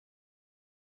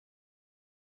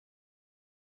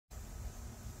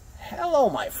Hello,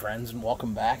 my friends, and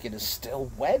welcome back. It is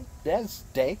still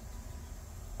Wednesday,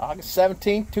 August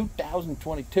 17th,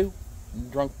 2022.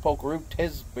 Drunk Pokeroo,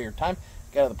 'tis beer time.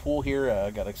 Got out of the pool here.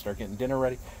 Got to start getting dinner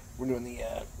ready. We're doing the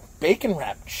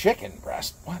bacon-wrapped chicken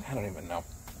breast. What? I don't even know.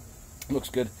 It looks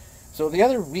good. So the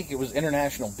other week it was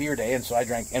International Beer Day, and so I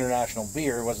drank international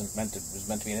beer. It was meant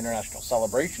to be an international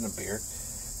celebration of beer,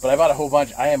 but I bought a whole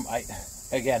bunch.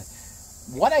 Again,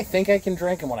 what I think I can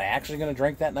drink and what I actually going to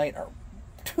drink that night are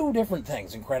two different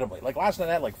things, incredibly. Like last night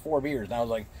I had like 4 beers, and I was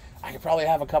like, I could probably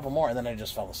have a couple more, and then I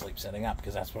just fell asleep sitting up,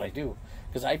 because that's what I do.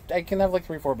 Because I can have like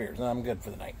 3 or 4 beers, and I'm good for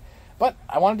the night. But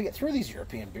I wanted to get through these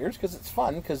European beers, because it's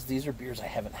fun, because these are beers I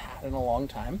haven't had in a long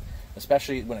time,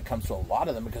 especially when it comes to a lot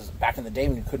of them, because back in the day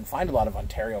when you couldn't find a lot of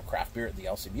Ontario craft beer at the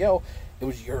LCBO, it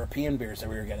was European beers that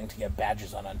we were getting to get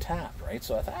badges on Untapped, right?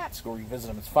 So I thought, let's go revisit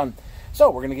them, it's fun. So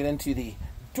we're going to get into the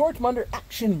Dortmunder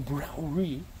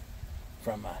Actien-Brauerei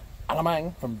from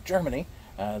Allemagne, from Germany.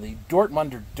 The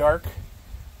Dortmunder Dark.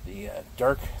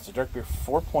 It's a dark beer,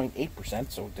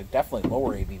 4.8%, so definitely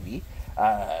lower ABV.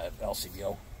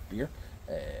 LCBO beer.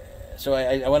 So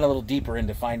I went a little deeper in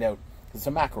to find out. It's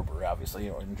a macro brewery, obviously.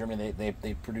 In Germany,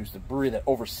 they produce the brewery that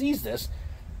oversees this.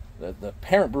 The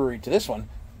parent brewery to this one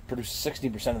produces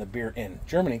 60% of the beer in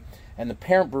Germany, and the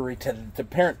parent brewery to the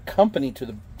parent company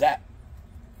to that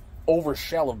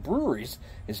overshell of breweries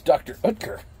is Dr.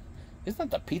 Oetker. Isn't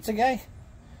that the pizza guy?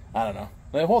 I don't know.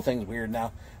 The whole thing's weird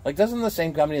now. Like, doesn't the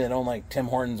same company that like Tim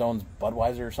Hortons owns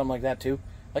Budweiser or something like that too?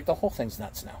 Like, the whole thing's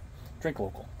nuts now. Drink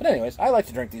local. But anyways, I like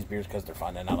to drink these beers because they're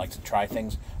fun, and I like to try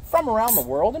things from around the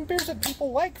world and beers that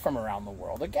people like from around the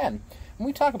world. Again, when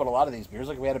we talk about a lot of these beers,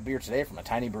 like we had a beer today from a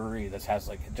tiny brewery that has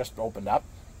like just opened up,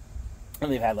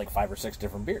 and they've had like 5 or 6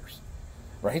 different beers,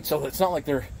 right? So it's not like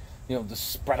they're the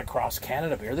spread across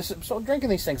Canada beer. So drinking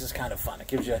these things is kind of fun. It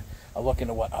gives you a look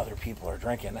into what other people are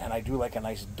drinking, and I do like a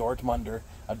nice Dortmunder,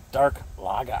 a dark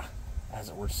lager, as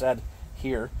it were said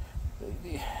here.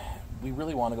 We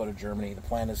really want to go to Germany. The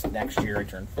plan is next year I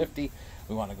turn 50.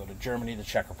 We want to go to Germany, the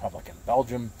Czech Republic, and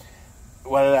Belgium.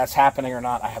 Whether that's happening or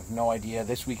not, I have no idea.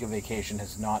 This week of vacation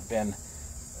has not been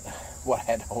what I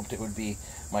had hoped it would be.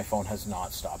 My phone has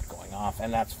not stopped going off,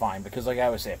 and that's fine, because like I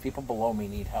always say, if people below me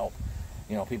need help,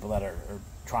 people that are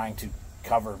trying to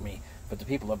cover me, but the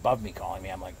people above me calling me,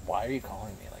 I'm like, why are you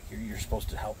calling me? Like, you're supposed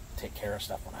to help take care of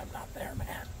stuff when I'm not there,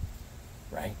 man.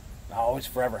 Right? I always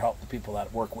forever help the people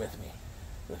that work with me,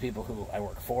 the people who I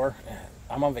work for, and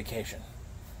I'm on vacation.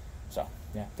 So,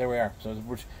 yeah, there we are. So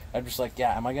I'm just like,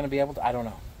 yeah, am I going to be able to? I don't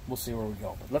know. We'll see where we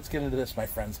go. But let's get into this, my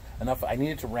friends. Enough. I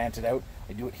needed to rant it out.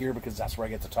 I do it here because that's where I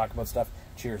get to talk about stuff.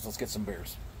 Cheers. Let's get some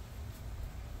beers.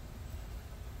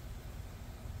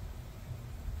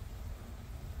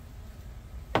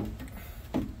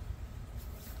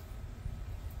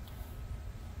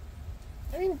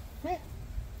 I mean, yeah. Is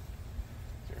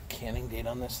there a canning date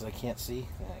on this that I can't see?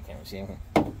 I can't really see anything.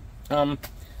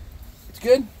 It's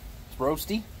good. It's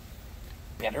roasty.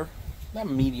 Bitter. Not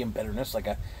medium bitterness, like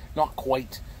a not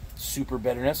quite super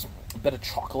bitterness. A bit of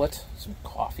chocolate, some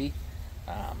coffee.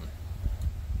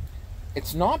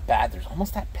 It's not bad. There's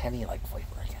almost that penny-like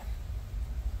flavor again.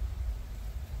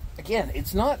 Again,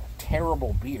 it's not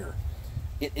terrible beer.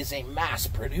 It is a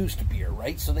mass-produced beer,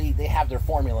 right? So they have their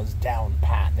formulas down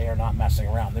pat. They are not messing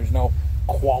around. There's no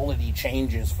quality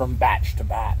changes from batch to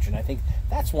batch. And I think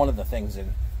that's one of the things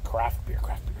in craft beer.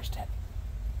 Craft beer is dead.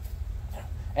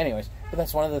 Anyways, but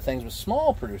that's one of the things with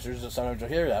small producers that sometimes you'll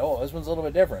hear that, oh, this one's a little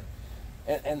bit different.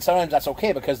 And sometimes that's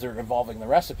okay because they're evolving the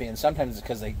recipe, and sometimes it's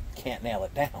because they can't nail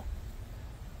it down.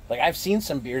 Like, I've seen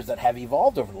some beers that have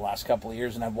evolved over the last couple of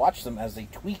years, and I've watched them as they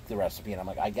tweak the recipe, and I'm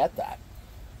like, I get that.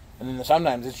 And then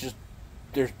sometimes it's just,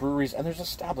 there's breweries, and there's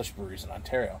established breweries in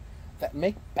Ontario that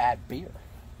make bad beer.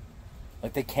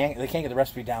 Like, they can't get the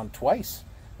recipe down twice,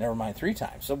 never mind 3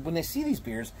 times. So when they see these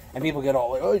beers, and people get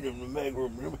all like, oh,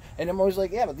 and I'm always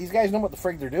like, yeah, but these guys know what the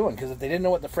frig they're doing, because if they didn't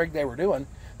know what the frig they were doing,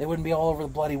 they wouldn't be all over the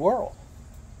bloody world.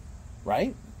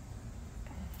 Right?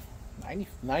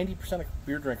 90% of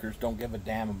beer drinkers don't give a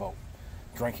damn about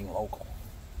drinking local.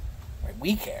 Right?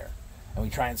 We care, and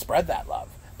we try and spread that love.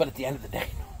 But at the end of the day,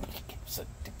 nobody gives a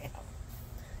damn.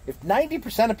 If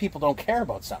 90% of people don't care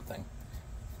about something,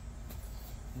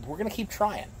 we're going to keep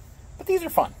trying. But these are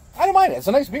fun. I don't mind it. It's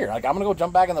a nice beer. Like, I'm going to go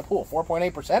jump back in the pool.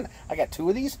 4.8%. I got 2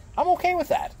 of these. I'm okay with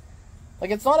that.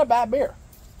 Like, it's not a bad beer.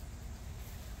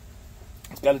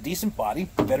 It's got a decent body.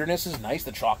 The bitterness is nice.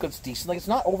 The chocolate's decent. Like, it's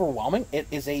not overwhelming. It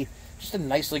is just a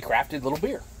nicely crafted little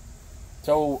beer.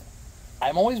 So,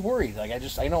 I'm always worried. Like,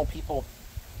 I know people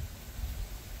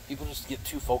just get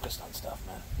too focused on stuff,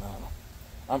 man. I don't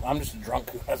know. I'm just a drunk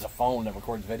who has a phone that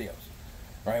records videos.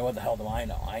 Right? What the hell do I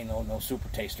know? I know no super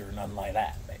taster or nothing like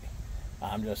that, baby.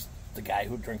 I'm just the guy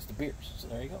who drinks the beers. So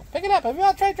there you go. Pick it up. If you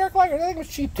want to try Dark Lager, I think it was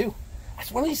cheap too.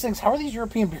 That's one of these things. How are these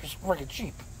European beers so freaking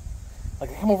cheap? Like,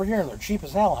 they come over here and they're cheap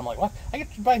as hell. I'm like, what? I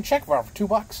get to buy a Czech bar for $2.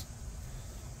 Alright,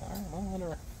 well,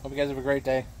 whatever. Hope you guys have a great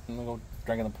day. I'm going to go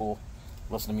drink in the pool,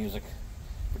 listen to music,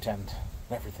 pretend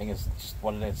everything is just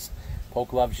what it is.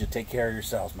 Poke loves you. Take care of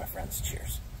yourselves, my friends.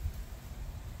 Cheers.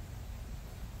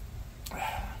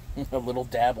 A little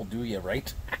dab will do you,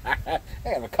 right? I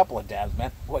have a couple of dabs,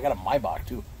 man. Oh, I got a Maybach,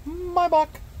 too. Maybach.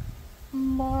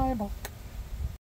 Maybach.